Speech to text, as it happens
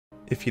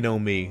If you know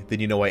me, then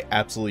you know I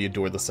absolutely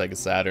adore the Sega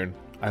Saturn.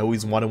 I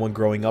always wanted one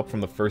growing up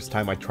from the first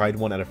time I tried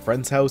one at a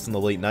friend's house in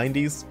the late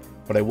 90s,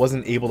 but I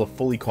wasn't able to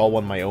fully call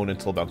one my own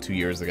until about 2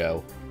 years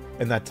ago.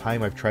 In that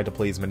time, I've tried to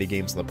play as many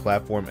games on the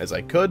platform as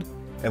I could,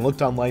 and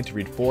looked online to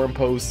read forum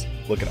posts,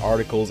 look at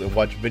articles, and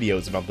watch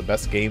videos about the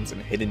best games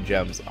and hidden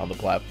gems on the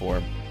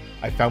platform.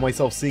 I found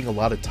myself seeing a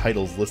lot of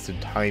titles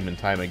listed time and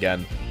time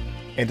again,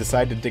 and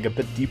decided to dig a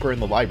bit deeper in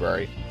the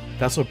library.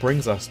 That's what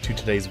brings us to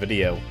today's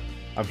video.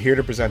 I'm here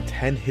to present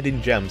 10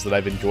 hidden gems that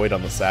I've enjoyed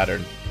on the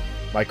Saturn.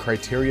 My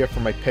criteria for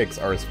my picks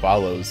are as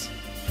follows.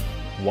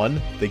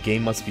 1. The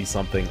game must be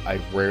something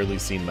I've rarely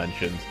seen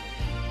mentioned.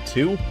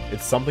 2.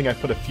 It's something I've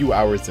put a few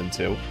hours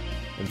into.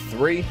 And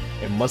 3.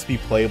 It must be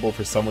playable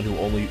for someone who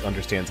only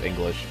understands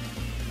English.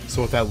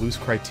 So with that loose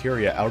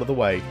criteria out of the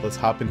way, let's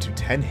hop into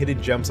 10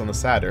 hidden gems on the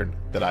Saturn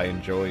that I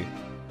enjoy.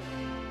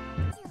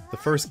 The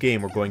first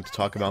game we're going to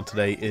talk about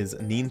today is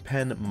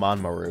Ninpen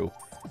Manmaru.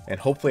 And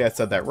hopefully I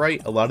said that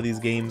right. A lot of these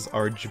games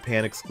are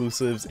Japan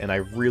exclusives, and I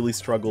really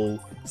struggle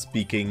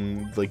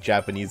speaking like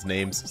Japanese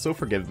names, so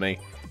forgive me.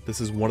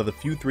 This is one of the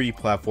few 3D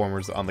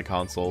platformers on the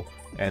console,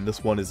 and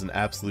this one is an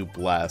absolute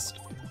blast.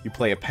 You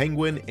play a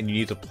penguin, and you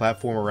need to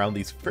platform around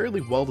these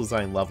fairly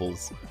well-designed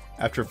levels.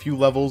 After a few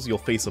levels, you'll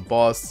face a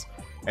boss,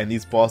 and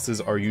these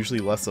bosses are usually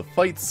less of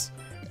fights,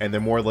 and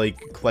they're more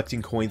like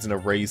collecting coins in a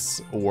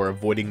race, or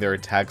avoiding their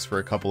attacks for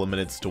a couple of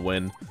minutes to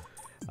win.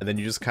 And then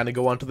you just kind of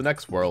go on to the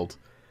next world.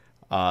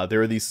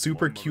 There are these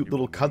super cute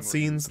little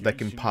cutscenes that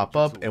can pop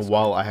up, and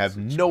while I have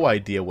no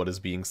idea what is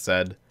being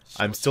said,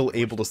 I'm still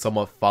able to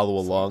somewhat follow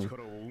along.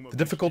 The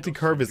difficulty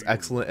curve is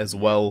excellent as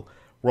well.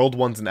 World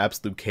 1's an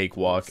absolute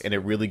cakewalk, and it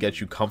really gets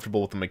you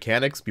comfortable with the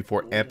mechanics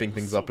before amping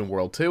things up in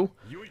World 2.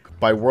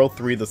 By World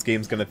 3, this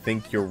game's gonna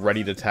think you're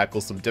ready to tackle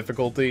some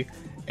difficulty,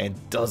 and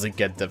doesn't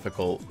get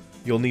difficult.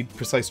 You'll need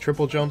precise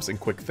triple jumps and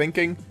quick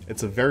thinking.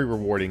 It's a very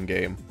rewarding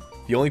game.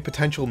 The only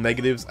potential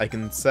negatives I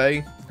can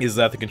say is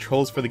that the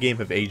controls for the game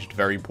have aged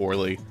very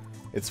poorly.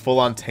 It's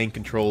full-on tank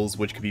controls,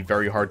 which can be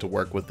very hard to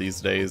work with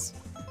these days.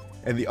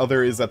 And the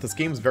other is that this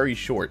game is very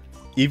short.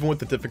 Even with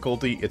the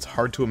difficulty, it's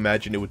hard to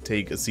imagine it would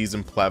take a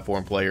seasoned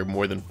platform player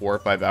more than 4 or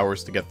 5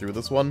 hours to get through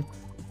this one.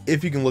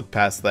 If you can look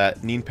past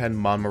that, Ninpen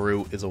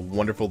Manmaru is a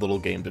wonderful little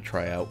game to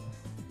try out.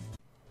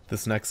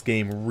 This next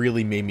game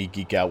really made me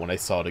geek out when I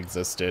saw it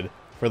existed.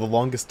 For the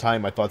longest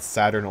time, I thought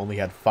Saturn only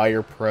had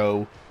Fire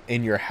Pro,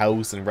 In Your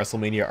House, and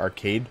WrestleMania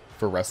Arcade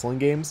for wrestling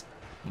games.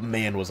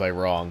 Man, was I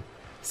wrong.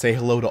 Say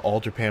hello to All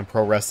Japan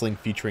Pro Wrestling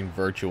featuring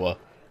Virtua.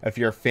 If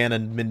you're a fan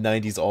of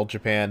mid-90s All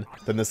Japan,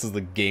 then this is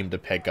the game to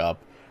pick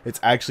up. It's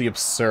actually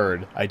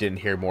absurd I didn't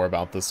hear more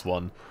about this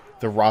one.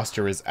 The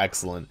roster is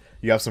excellent.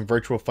 You have some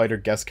Virtua Fighter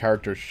guest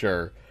characters,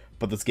 sure,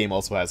 but this game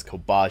also has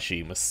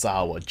Kobashi,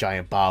 Misawa,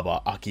 Giant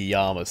Baba,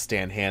 Akiyama,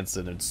 Stan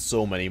Hansen, and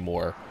so many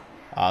more.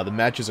 The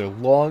matches are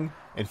long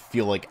and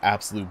feel like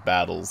absolute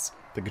battles.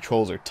 The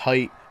controls are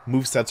tight,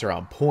 movesets are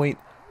on point.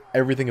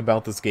 Everything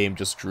about this game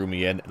just drew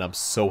me in, and I'm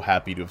so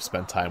happy to have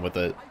spent time with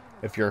it.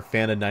 If you're a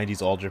fan of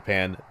 90s All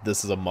Japan,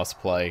 this is a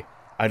must-play.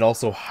 I'd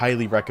also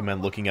highly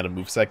recommend looking at a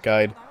moveset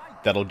guide.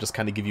 That'll just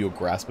kind of give you a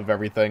grasp of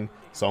everything,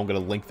 so I'm going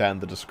to link that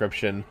in the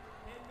description.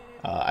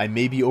 I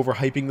may be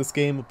overhyping this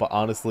game, but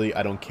honestly,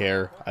 I don't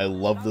care. I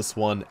love this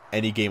one.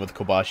 Any game with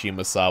Kobashi and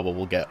Misawa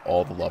will get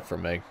all the love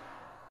from me.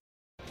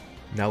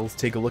 Now let's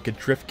take a look at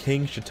Drift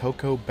King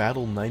Shutokou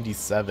Battle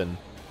 97.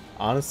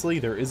 Honestly,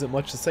 there isn't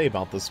much to say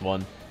about this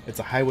one. It's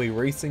a highway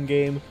racing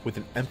game with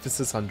an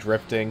emphasis on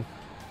drifting.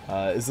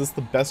 Is this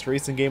the best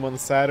racing game on the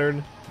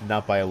Saturn?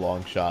 Not by a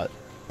long shot,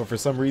 but for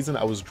some reason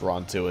I was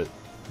drawn to it.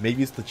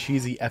 Maybe it's the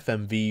cheesy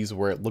FMVs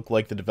where it looked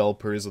like the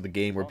developers of the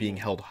game were being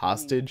held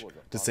hostage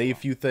to say a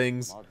few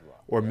things,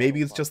 or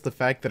maybe it's just the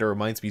fact that it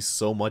reminds me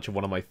so much of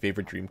one of my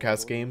favorite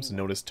Dreamcast games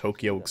known as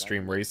Tokyo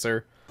Extreme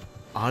Racer.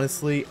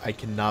 Honestly, I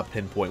cannot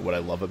pinpoint what I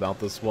love about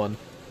this one,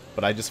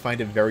 but I just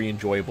find it very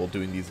enjoyable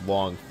doing these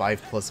long,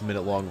 5+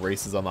 minute long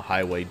races on the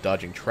highway,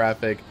 dodging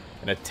traffic,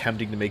 and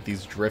attempting to make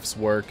these drifts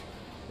work.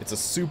 It's a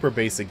super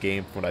basic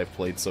game from what I've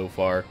played so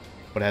far,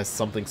 but it has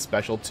something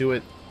special to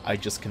it. I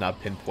just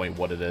cannot pinpoint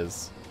what it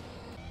is.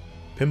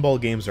 Pinball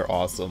games are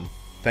awesome.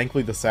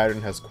 Thankfully the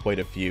Saturn has quite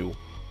a few.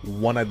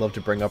 One I'd love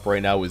to bring up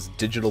right now is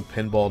Digital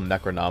Pinball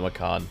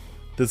Necronomicon.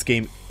 This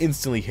game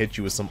instantly hits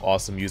you with some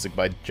awesome music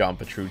by John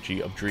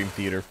Petrucci of Dream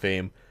Theater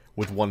fame,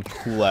 with one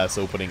cool-ass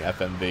opening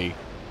FMV.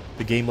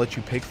 The game lets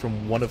you pick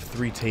from one of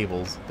 3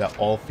 tables that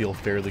all feel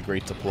fairly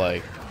great to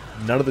play.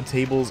 None of the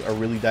tables are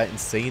really that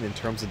insane in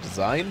terms of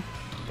design,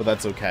 but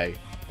that's okay,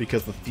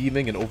 because the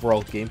theming and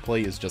overall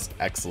gameplay is just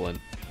excellent.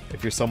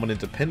 If you're someone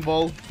into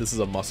pinball, this is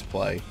a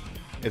must-play.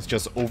 It's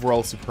just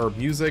overall superb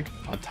music,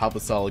 on top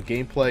of solid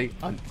gameplay,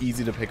 on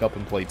easy to pick up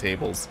and play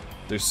tables.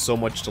 There's so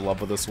much to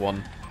love with this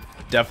one.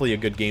 Definitely a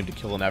good game to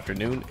kill an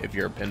afternoon if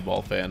you're a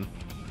pinball fan.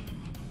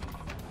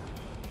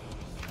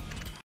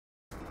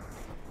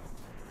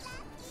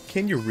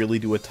 Can you really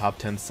do a top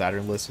 10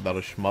 Saturn list without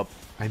a shmup?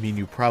 I mean,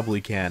 you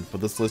probably can, but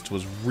this list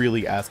was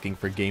really asking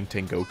for Game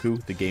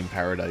Tengoku, the game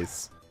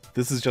paradise.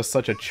 This is just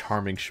such a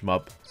charming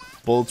shmup.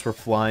 Bullets were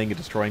flying and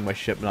destroying my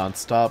ship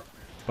non-stop.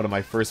 but on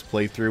my first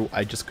playthrough,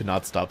 I just could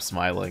not stop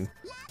smiling.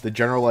 The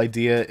general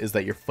idea is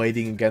that you're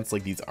fighting against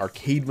like these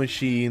arcade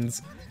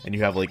machines, and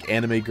you have like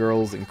anime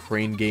girls and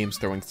crane games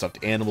throwing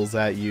stuffed animals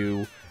at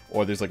you,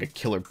 or there's like a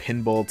killer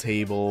pinball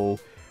table,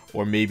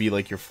 or maybe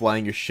like you're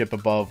flying your ship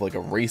above like a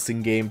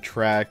racing game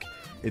track.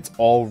 It's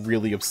all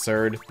really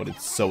absurd, but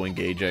it's so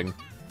engaging.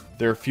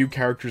 There are a few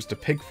characters to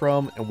pick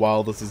from, and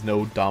while this is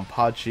no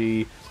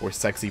Donpachi or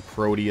Sexy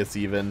Proteus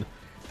even,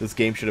 this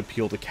game should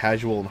appeal to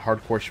casual and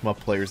hardcore shmup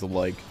players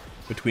alike.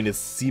 Between its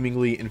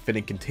seemingly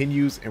infinite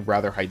continues and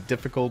rather high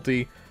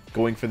difficulty,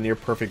 going for the near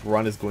perfect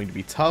run is going to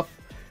be tough,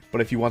 but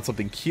if you want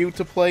something cute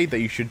to play that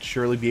you should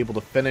surely be able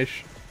to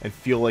finish and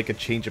feel like a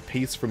change of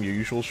pace from your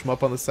usual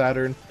shmup on the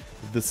Saturn,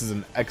 this is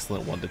an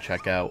excellent one to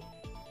check out.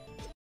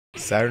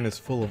 Saturn is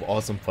full of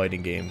awesome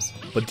fighting games,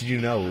 but did you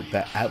know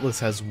that Atlus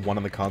has one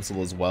on the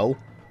console as well?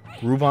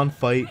 Groove On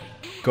Fight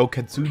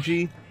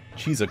Goketsuji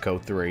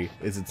Chizuko 3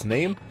 is its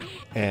name,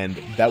 and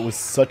that was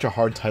such a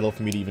hard title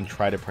for me to even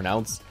try to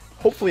pronounce.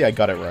 Hopefully I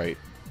got it right.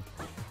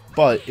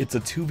 But it's a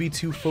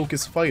 2v2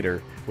 focused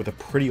fighter with a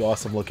pretty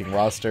awesome looking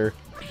roster.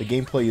 The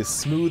gameplay is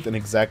smooth and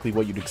exactly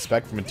what you'd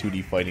expect from a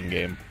 2D fighting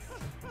game.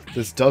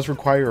 This does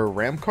require a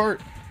RAM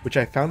cart, which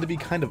I found to be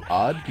kind of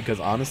odd because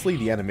honestly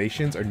the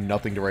animations are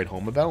nothing to write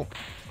home about.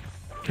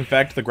 In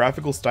fact, the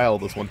graphical style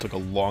of this one took a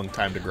long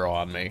time to grow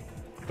on me.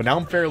 But now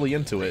I'm fairly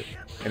into it,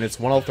 and it's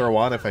one I'll throw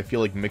on if I feel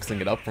like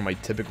mixing it up from my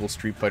typical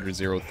Street Fighter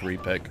 03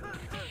 pick.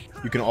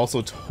 You can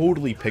also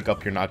totally pick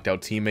up your knocked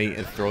out teammate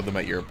and throw them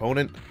at your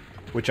opponent,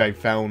 which I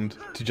found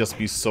to just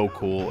be so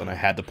cool and I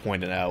had to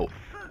point it out.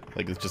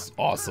 Like, it's just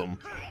awesome.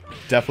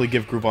 Definitely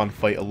give Groove On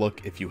Fight a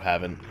look if you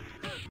haven't.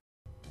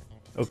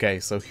 Okay,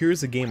 so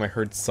here's a game I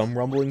heard some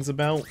rumblings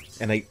about,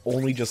 and I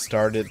only just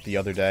started it the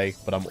other day,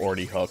 but I'm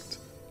already hooked.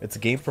 It's a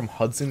game from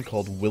Hudson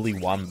called Willy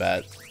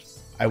Wombat.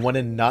 I went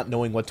in not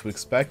knowing what to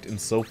expect, and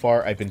so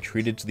far I've been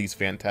treated to these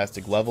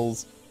fantastic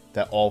levels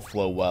that all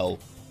flow well.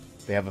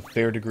 They have a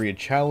fair degree of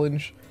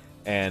challenge,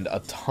 and a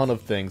ton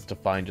of things to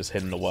find just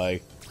hidden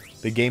away.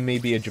 The game may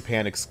be a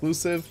Japan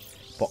exclusive,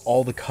 but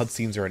all the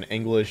cutscenes are in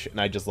English, and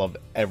I just love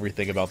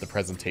everything about the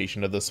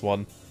presentation of this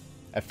one.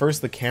 At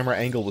first the camera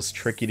angle was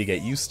tricky to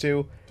get used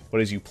to, but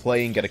as you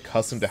play and get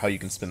accustomed to how you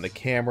can spin the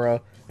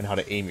camera, and how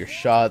to aim your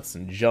shots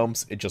and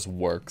jumps, it just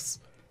works.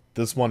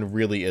 This one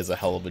really is a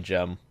hell of a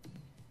gem.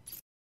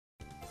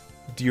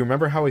 Do you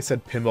remember how I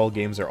said pinball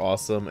games are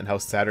awesome and how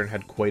Saturn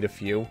had quite a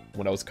few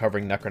when I was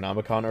covering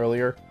Necronomicon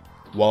earlier?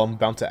 Well, I'm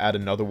about to add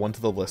another one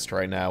to the list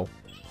right now.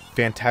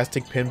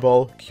 Fantastic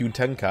Pinball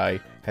Kyutenkai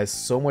has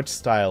so much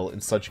style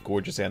and such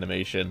gorgeous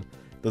animation.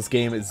 This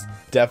game is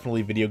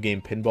definitely video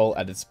game pinball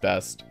at its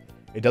best.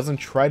 It doesn't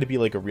try to be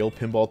like a real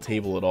pinball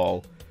table at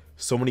all.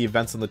 So many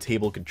events on the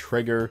table can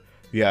trigger,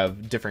 you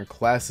have different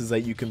classes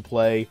that you can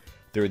play,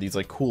 there are these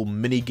like cool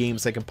mini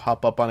games that can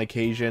pop up on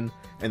occasion,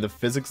 and the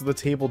physics of the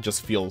table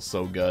just feels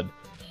so good.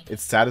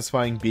 It's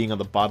satisfying being on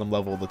the bottom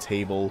level of the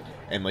table,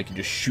 and like you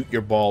just shoot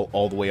your ball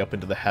all the way up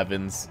into the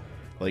heavens.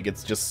 Like,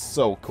 it's just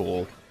so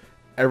cool.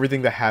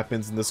 Everything that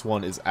happens in this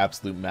one is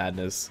absolute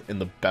madness in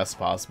the best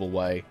possible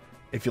way.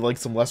 If you like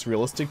some less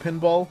realistic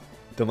pinball,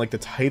 then like the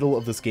title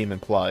of this game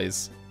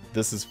implies,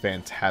 this is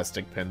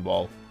fantastic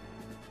pinball.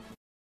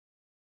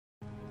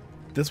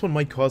 This one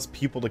might cause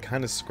people to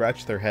kind of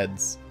scratch their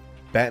heads.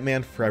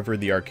 Batman Forever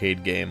the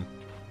arcade game.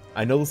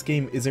 I know this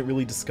game isn't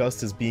really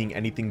discussed as being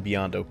anything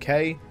beyond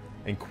okay,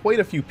 and quite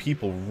a few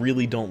people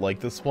really don't like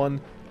this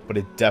one, but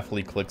it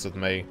definitely clicks with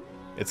me.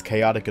 It's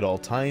chaotic at all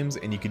times,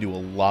 and you can do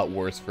a lot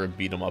worse for a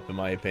beat 'em up in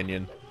my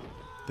opinion.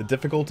 The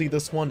difficulty of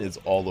this one is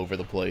all over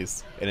the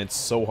place, and it's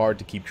so hard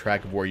to keep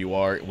track of where you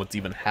are and what's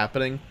even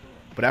happening,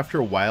 but after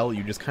a while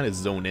you just kind of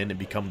zone in and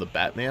become the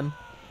Batman.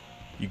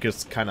 You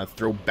just kind of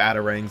throw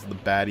batarangs at the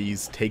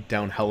baddies, take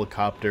down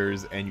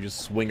helicopters, and you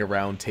just swing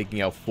around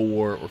taking out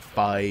 4 or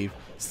 5,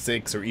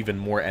 6, or even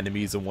more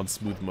enemies in one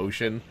smooth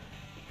motion,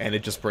 and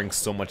it just brings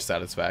so much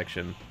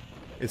satisfaction.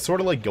 It's sort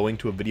of like going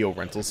to a video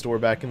rental store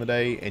back in the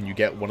day, and you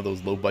get one of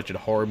those low-budget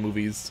horror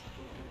movies.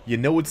 You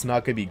know it's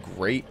not going to be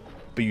great,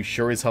 but you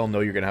sure as hell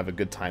know you're going to have a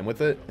good time with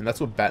it, and that's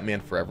what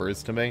Batman Forever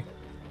is to me.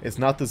 It's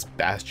not this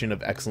bastion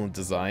of excellent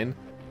design,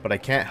 but I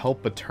can't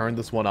help but turn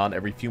this one on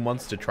every few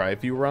months to try a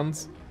few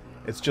runs.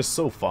 It's just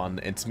so fun,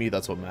 and to me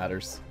that's what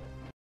matters.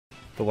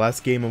 The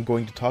last game I'm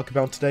going to talk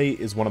about today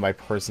is one of my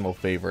personal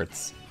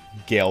favorites,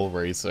 Gale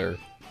Racer.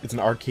 It's an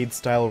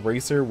arcade-style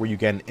racer where you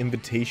get an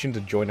invitation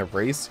to join a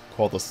race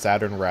called the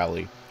Saturn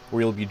Rally,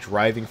 where you'll be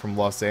driving from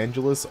Los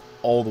Angeles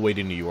all the way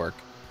to New York.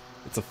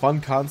 It's a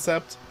fun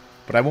concept,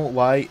 but I won't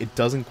lie, it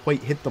doesn't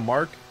quite hit the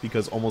mark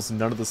because almost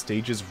none of the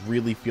stages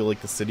really feel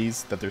like the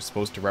cities that they're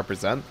supposed to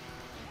represent.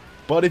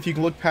 But if you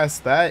can look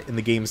past that and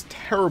the game's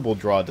terrible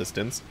draw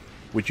distance,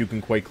 which you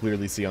can quite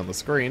clearly see on the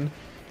screen,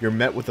 you're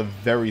met with a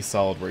very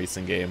solid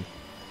racing game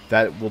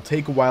that will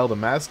take a while to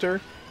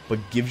master, but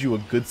gives you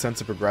a good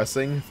sense of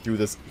progressing through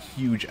this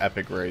huge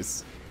epic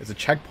race. It's a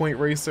checkpoint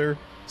racer,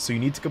 so you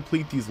need to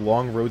complete these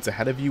long roads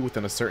ahead of you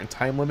within a certain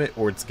time limit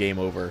or it's game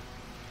over.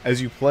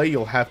 As you play,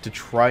 you'll have to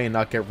try and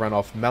not get run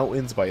off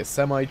mountains by a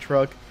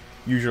semi-truck,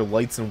 use your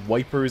lights and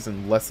wipers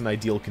in less than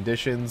ideal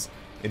conditions,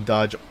 and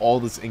dodge all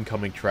this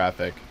incoming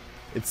traffic.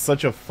 It's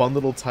such a fun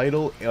little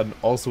title, and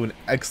also an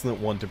excellent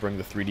one to bring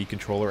the 3D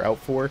controller out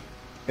for.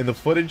 In the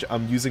footage,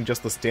 I'm using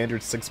just the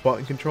standard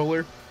 6-button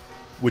controller,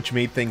 which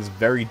made things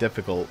very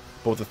difficult,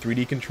 but with a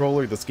 3D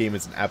controller, this game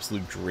is an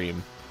absolute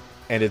dream.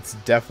 And it's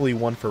definitely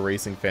one for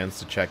racing fans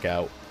to check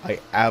out. I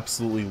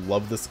absolutely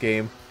love this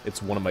game.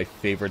 It's one of my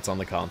favorites on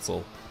the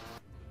console.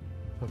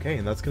 Okay,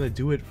 and that's gonna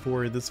do it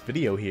for this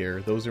video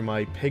here. Those are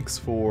my picks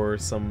for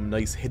some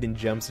nice hidden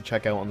gems to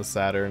check out on the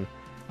Saturn.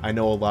 I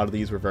know a lot of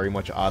these were very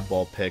much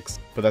oddball picks,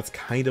 but that's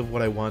kind of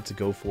what I wanted to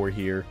go for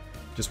here.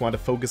 Just wanted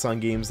to focus on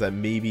games that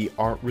maybe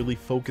aren't really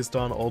focused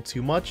on all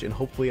too much, and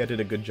hopefully I did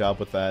a good job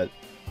with that.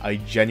 I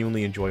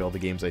genuinely enjoy all the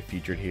games I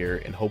featured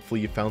here, and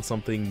hopefully you found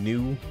something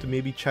new to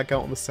maybe check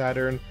out on the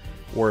Saturn,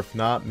 or if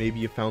not, maybe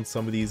you found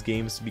some of these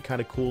games to be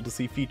kind of cool to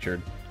see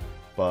featured.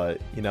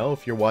 But, you know,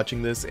 if you're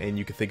watching this and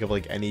you can think of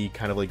like any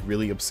kind of like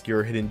really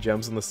obscure hidden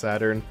gems on the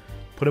Saturn,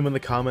 put them in the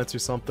comments or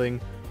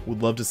something.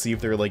 Would love to see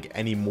if there are like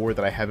any more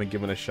that I haven't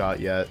given a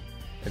shot yet,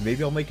 and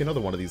maybe I'll make another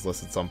one of these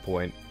lists at some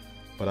point.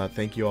 But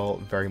thank you all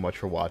very much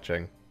for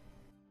watching.